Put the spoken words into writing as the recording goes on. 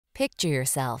Picture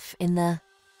yourself in the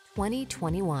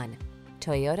 2021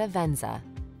 Toyota Venza.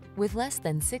 With less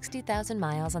than 60,000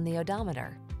 miles on the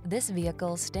odometer, this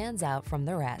vehicle stands out from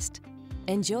the rest.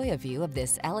 Enjoy a view of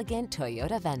this elegant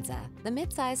Toyota Venza, the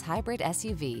midsize hybrid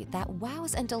SUV that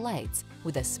wows and delights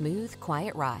with a smooth,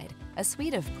 quiet ride, a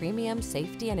suite of premium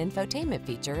safety and infotainment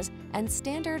features, and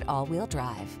standard all-wheel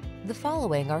drive. The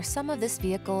following are some of this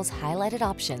vehicle's highlighted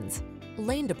options: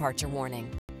 lane departure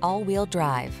warning, all-wheel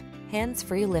drive,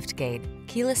 hands-free liftgate,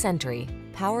 keyless entry,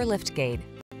 power liftgate,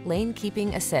 lane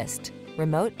keeping assist,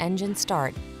 remote engine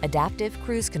start, adaptive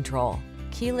cruise control,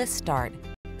 keyless start,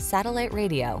 satellite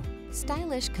radio.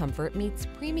 Stylish comfort meets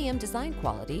premium design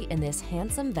quality in this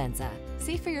handsome Venza.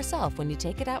 See for yourself when you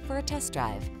take it out for a test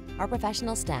drive. Our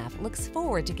professional staff looks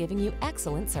forward to giving you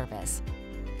excellent service.